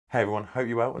Hey everyone, hope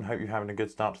you're well and hope you're having a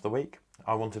good start to the week.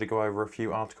 I wanted to go over a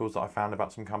few articles that I found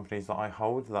about some companies that I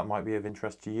hold that might be of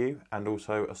interest to you, and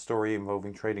also a story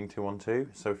involving Trading 212.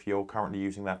 So if you're currently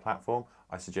using their platform,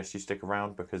 I suggest you stick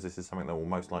around because this is something that will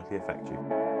most likely affect you.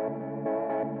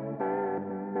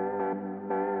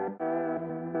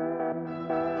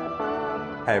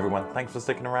 Hey everyone, thanks for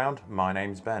sticking around. My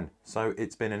name's Ben. So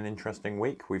it's been an interesting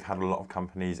week. We've had a lot of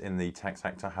companies in the tech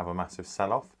sector have a massive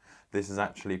sell-off. This has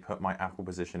actually put my Apple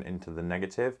position into the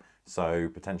negative, so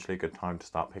potentially a good time to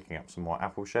start picking up some more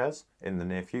Apple shares in the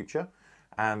near future.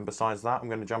 And besides that, I'm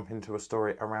going to jump into a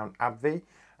story around Abbvie.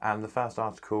 And the first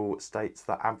article states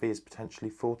that Abbvie is potentially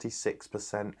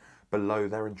 46% below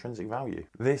their intrinsic value.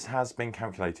 This has been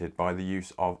calculated by the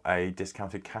use of a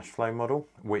discounted cash flow model,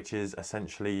 which is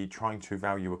essentially trying to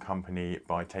value a company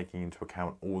by taking into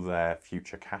account all their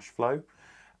future cash flow.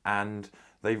 And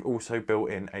they've also built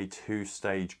in a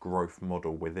two-stage growth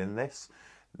model within this.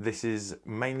 This is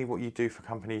mainly what you do for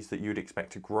companies that you'd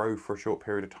expect to grow for a short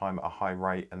period of time at a high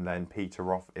rate and then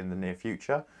peter off in the near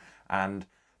future. And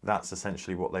that's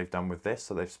essentially what they've done with this.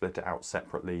 So they've split it out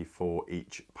separately for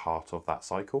each part of that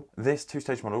cycle. This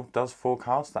two-stage model does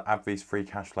forecast that Abbvie's free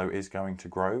cash flow is going to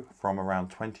grow from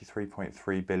around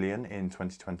 23.3 billion in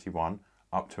 2021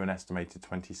 up to an estimated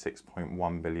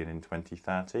 26.1 billion in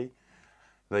 2030.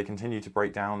 They continue to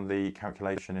break down the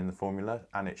calculation in the formula,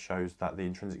 and it shows that the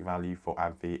intrinsic value for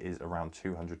Abbvie is around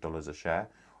 $200 a share,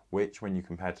 which when you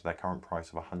compare to their current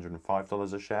price of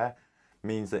 $105 a share,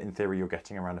 means that in theory you're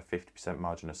getting around a 50%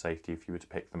 margin of safety if you were to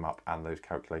pick them up and those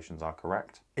calculations are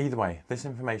correct. Either way, this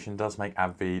information does make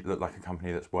Abbvie look like a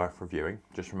company that's worth reviewing.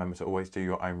 Just remember to always do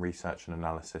your own research and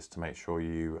analysis to make sure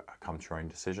you come to your own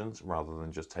decisions rather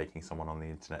than just taking someone on the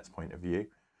internet's point of view.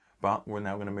 But we're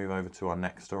now going to move over to our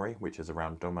next story, which is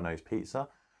around Domino's Pizza.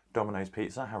 Domino's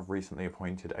Pizza have recently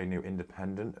appointed a new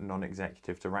independent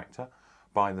non-executive director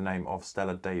by the name of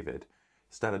Stella David.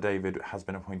 Stella David has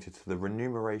been appointed to the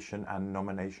Remuneration and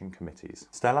Nomination Committees.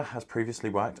 Stella has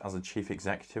previously worked as a Chief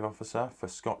Executive Officer for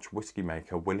Scotch whisky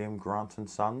maker William Grant &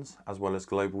 Sons, as well as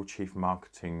Global Chief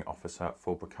Marketing Officer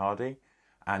for Bacardi,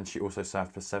 and she also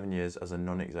served for 7 years as a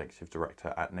Non-Executive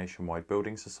Director at Nationwide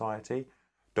Building Society.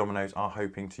 Domino's are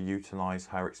hoping to utilise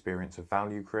her experience of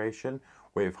value creation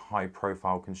with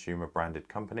high-profile consumer-branded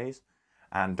companies,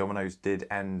 and Domino's did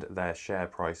end their share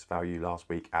price value last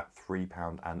week at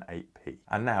 £3.08.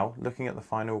 And now, looking at the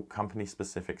final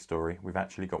company-specific story, we've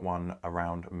actually got one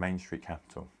around MainStreet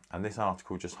Capital. And this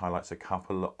article just highlights a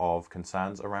couple of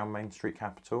concerns around MainStreet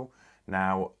Capital.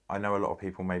 Now, I know a lot of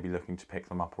people may be looking to pick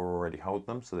them up or already hold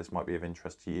them, so this might be of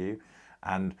interest to you.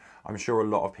 And I'm sure a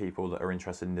lot of people that are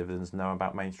interested in dividends know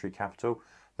about MainStreet Capital.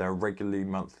 They're a regularly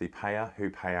monthly payer who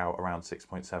pay out around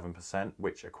 6.7%,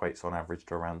 which equates on average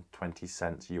to around 20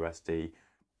 cents USD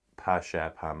per share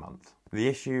per month. The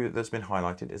issue that's been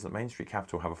highlighted is that MainStreet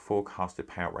Capital have a forecasted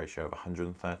payout ratio of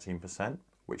 113%,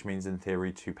 which means in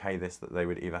theory to pay this that they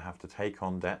would either have to take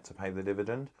on debt to pay the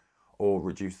dividend or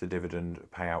reduce the dividend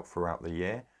payout throughout the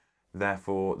year.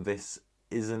 Therefore, this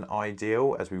isn't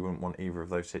ideal, as we wouldn't want either of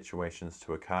those situations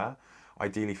to occur.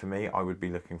 Ideally for me, I would be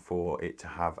looking for it to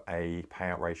have a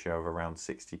payout ratio of around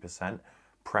 60%,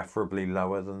 preferably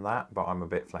lower than that, but I'm a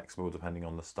bit flexible depending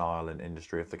on the style and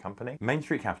industry of the company.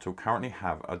 MainStreet Capital currently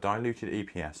have a diluted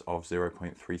EPS of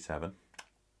 0.37,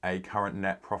 a current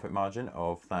net profit margin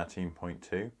of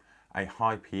 13.2, a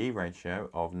high PE ratio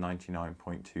of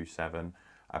 99.27,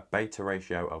 a beta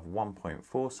ratio of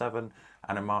 1.47,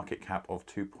 and a market cap of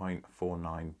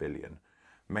 2.49 billion.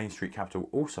 MainStreet Capital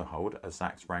also hold a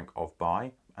Zacks rank of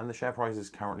buy, and the share price is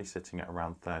currently sitting at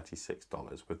around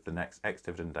 $36, with the next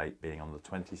ex-dividend date being on the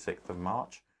 26th of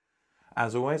March.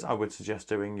 As always, I would suggest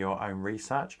doing your own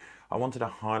research. I wanted to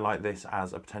highlight this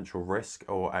as a potential risk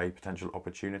or a potential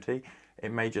opportunity.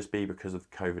 It may just be because of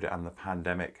COVID and the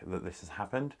pandemic that this has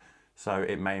happened, so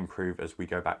it may improve as we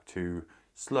go back to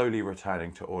slowly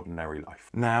returning to ordinary life.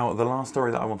 Now, the last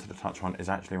story that I wanted to touch on is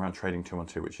actually around Trading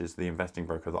 212, which is the investing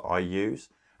broker that I use,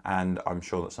 and I'm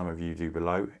sure that some of you do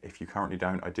below. If you currently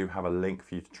don't, I do have a link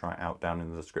for you to try it out down in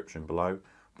the description below,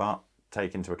 but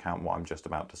take into account what I'm just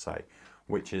about to say,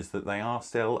 which is that they are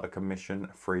still a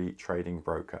commission-free trading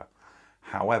broker.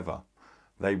 However,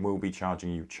 they will be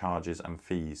charging you charges and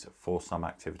fees for some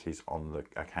activities on the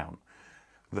account.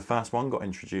 The first one got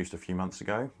introduced a few months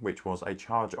ago, which was a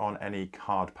charge on any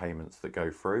card payments that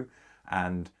go through,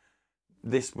 and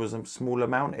this was a small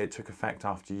amount. It took effect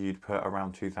after you'd put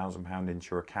around £2,000 into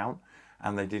your account,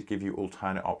 and they did give you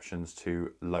alternate options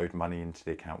to load money into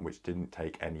the account which didn't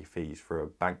take any fees for a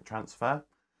bank transfer.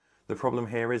 The problem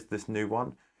here is this new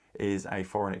one is a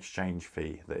foreign exchange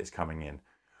fee that is coming in.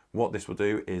 What this will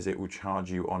do is it will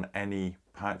charge you on any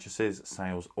purchases,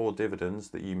 sales or dividends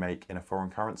that you make in a foreign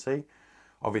currency.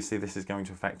 Obviously this is going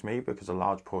to affect me because a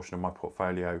large portion of my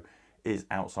portfolio is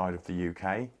outside of the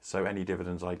UK, so any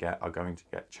dividends I get are going to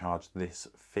get charged this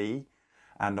fee,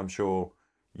 and I'm sure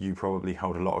you probably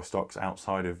hold a lot of stocks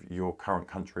outside of your current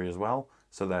country as well,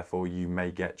 so therefore you may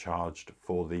get charged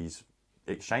for these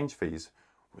exchange fees.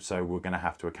 So we're going to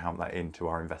have to account that into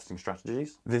our investing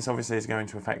strategies. This obviously is going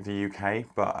to affect the UK,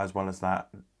 but as well as that,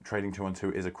 Trading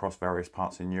 212 is across various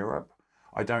parts in Europe.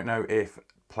 I don't know if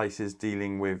places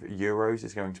dealing with euros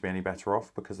is going to be any better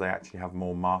off because they actually have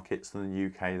more markets than the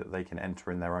UK that they can enter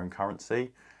in their own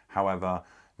currency. However,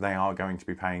 they are going to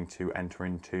be paying to enter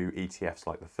into ETFs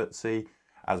like the FTSE,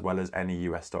 as well as any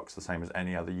US stocks, the same as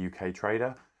any other UK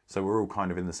trader. So we're all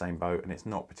kind of in the same boat, and it's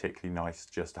not particularly nice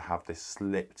just to have this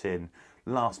slipped in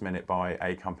last minute by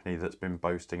a company that's been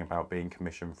boasting about being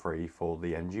commission free for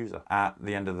the end user. At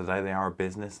the end of the day, they are a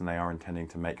business and they are intending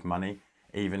to make money,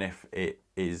 even if it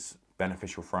is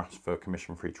beneficial for us for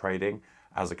commission free trading.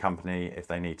 As a company, if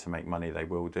they need to make money, they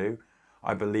will do.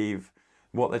 I believe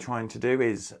what they're trying to do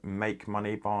is make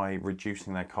money by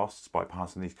reducing their costs, by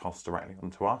passing these costs directly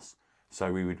onto us.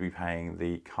 So we would be paying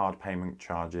the card payment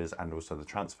charges and also the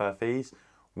transfer fees,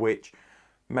 which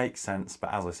makes sense.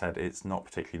 But as I said, it's not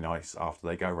particularly nice after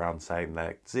they go around saying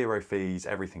they're zero fees,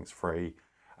 everything's free,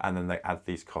 and then they add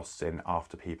these costs in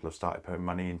after people have started putting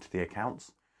money into the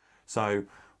accounts. So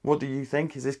what do you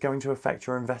think? Is this going to affect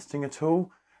your investing at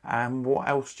all? And what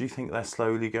else do you think they're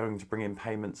slowly going to bring in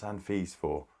payments and fees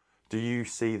for? Do you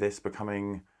see this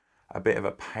becoming a bit of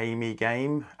a pay me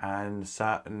game, and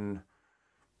certain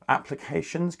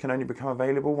applications can only become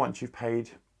available once you've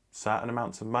paid certain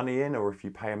amounts of money in, or if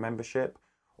you pay a membership?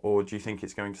 Or do you think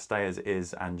it's going to stay as it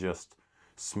is and just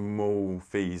small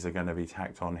fees are going to be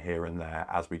tacked on here and there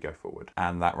as we go forward?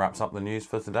 And that wraps up the news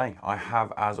for today. I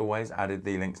have, as always, added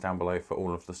the links down below for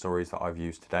all of the stories that I've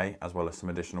used today, as well as some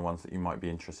additional ones that you might be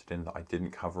interested in that I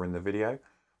didn't cover in the video.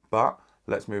 But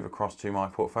let's move across to my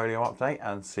portfolio update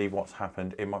and see what's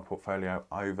happened in my portfolio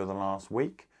over the last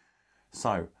week.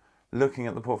 So looking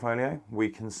at the portfolio, we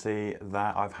can see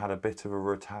that I've had a bit of a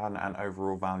return and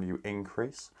overall value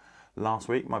increase. Last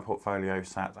week, my portfolio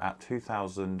sat at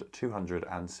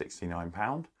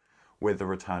 £2,269 with a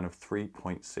return of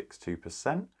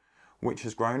 3.62%, which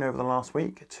has grown over the last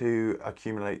week to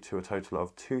accumulate to a total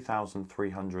of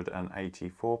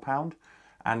 £2,384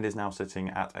 and is now sitting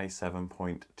at a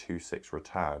 7.26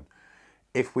 return.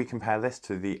 If we compare this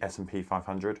to the S&P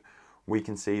 500, we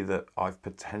can see that I've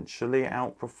potentially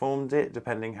outperformed it,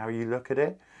 depending how you look at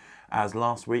it, as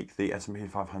last week the S&P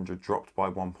 500 dropped by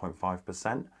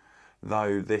 1.5%,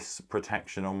 though this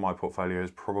protection on my portfolio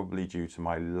is probably due to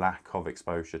my lack of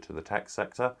exposure to the tech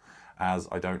sector, as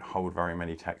I don't hold very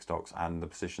many tech stocks and the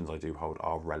positions I do hold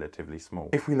are relatively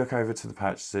small. If we look over to the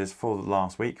purchases for the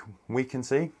last week, we can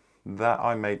see that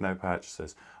I made no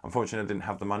purchases. Unfortunately, I didn't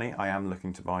have the money. I am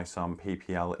looking to buy some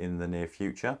PPL in the near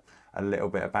future. A little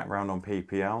bit of background on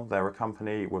PPL. They're a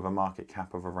company with a market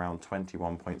cap of around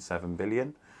 21.7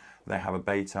 billion. They have a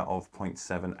beta of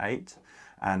 0.78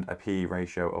 and a PE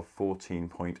ratio of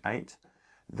 14.8.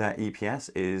 Their EPS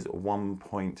is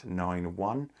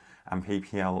 1.91, and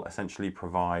PPL essentially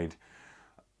provide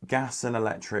gas and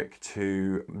electric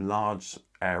to large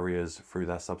areas through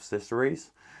their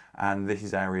subsidiaries. And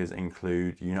these areas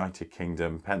include United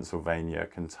Kingdom, Pennsylvania,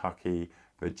 Kentucky,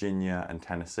 Virginia and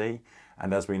Tennessee.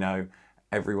 And as we know,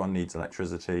 everyone needs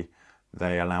electricity.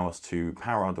 They allow us to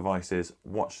power our devices,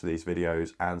 watch these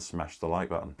videos and smash the like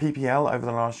button. PPL over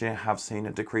the last year have seen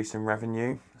a decrease in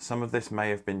revenue. Some of this may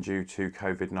have been due to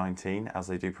COVID-19, as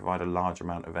they do provide a large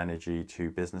amount of energy to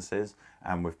businesses,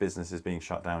 and with businesses being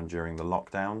shut down during the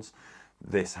lockdowns,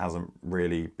 this hasn't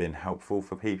really been helpful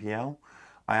for PPL.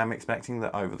 I am expecting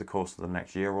that over the course of the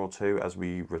next year or two, as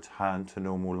we return to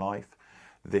normal life,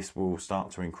 this will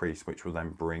start to increase, which will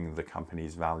then bring the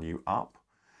company's value up.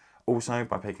 Also,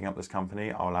 by picking up this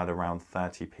company, I'll add around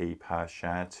 30p per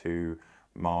share to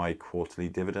my quarterly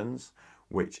dividends,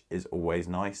 which is always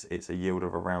nice. It's a yield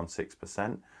of around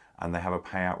 6%, and they have a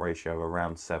payout ratio of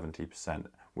around 70%,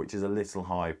 which is a little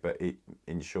high, but it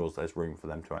ensures there's room for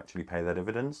them to actually pay their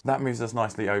dividends. That moves us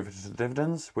nicely over to the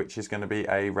dividends, which is going to be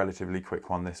a relatively quick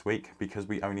one this week, because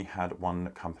we only had one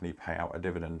company pay out a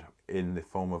dividend in the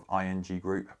form of ING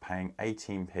Group, paying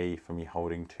 18p for me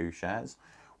holding 2 shares,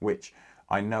 which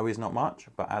I know is not much,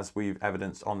 but as we've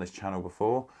evidenced on this channel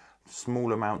before,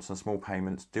 small amounts and small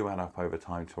payments do add up over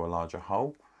time to a larger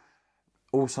whole.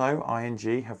 Also,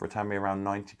 ING have returned me around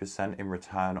 90% in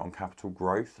return on capital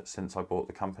growth since I bought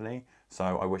the company.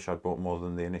 So I wish I'd bought more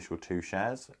than the initial 2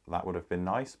 shares. That would have been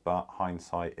nice, but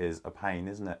hindsight is a pain,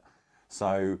 isn't it?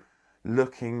 So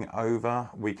looking over,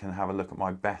 we can have a look at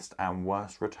my best and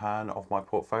worst return of my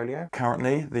portfolio.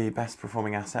 Currently, the best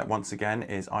performing asset once again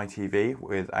is ITV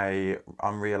with a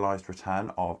unrealized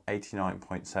return of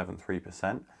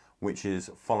 89.73%, which is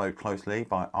followed closely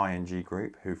by ING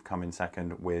Group, who've come in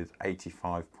second with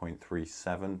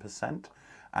 85.37%.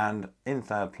 And in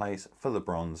third place for the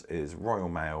bronze is Royal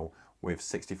Mail with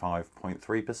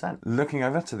 65.3%. Looking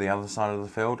over to the other side of the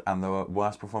field and the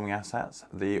worst performing assets,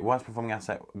 the worst performing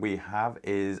asset we have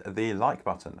is the like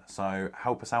button. So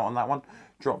help us out on that one.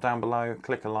 Drop down below,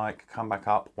 click a like, come back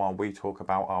up while we talk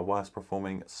about our worst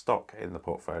performing stock in the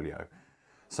portfolio.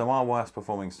 So our worst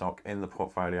performing stock in the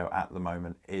portfolio at the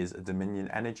moment is Dominion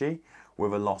Energy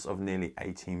with a loss of nearly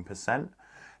 18%.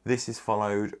 This is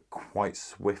followed quite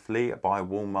swiftly by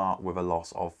Walmart with a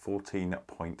loss of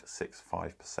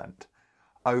 14.65%.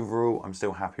 Overall, I'm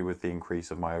still happy with the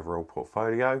increase of my overall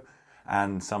portfolio,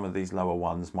 and some of these lower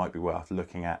ones might be worth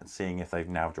looking at and seeing if they've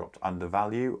now dropped under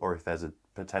value or if there's a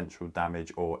potential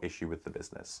damage or issue with the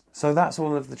business. So that's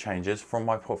all of the changes from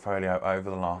my portfolio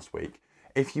over the last week.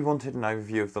 If you wanted an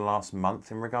overview of the last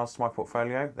month in regards to my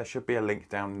portfolio, there should be a link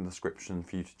down in the description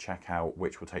for you to check out,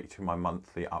 which will take you to my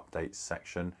monthly updates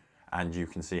section, and you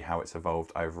can see how it's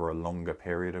evolved over a longer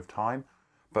period of time.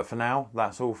 But for now,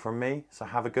 that's all from me, so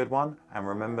have a good one, and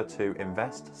remember to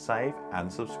invest, save, and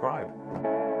subscribe.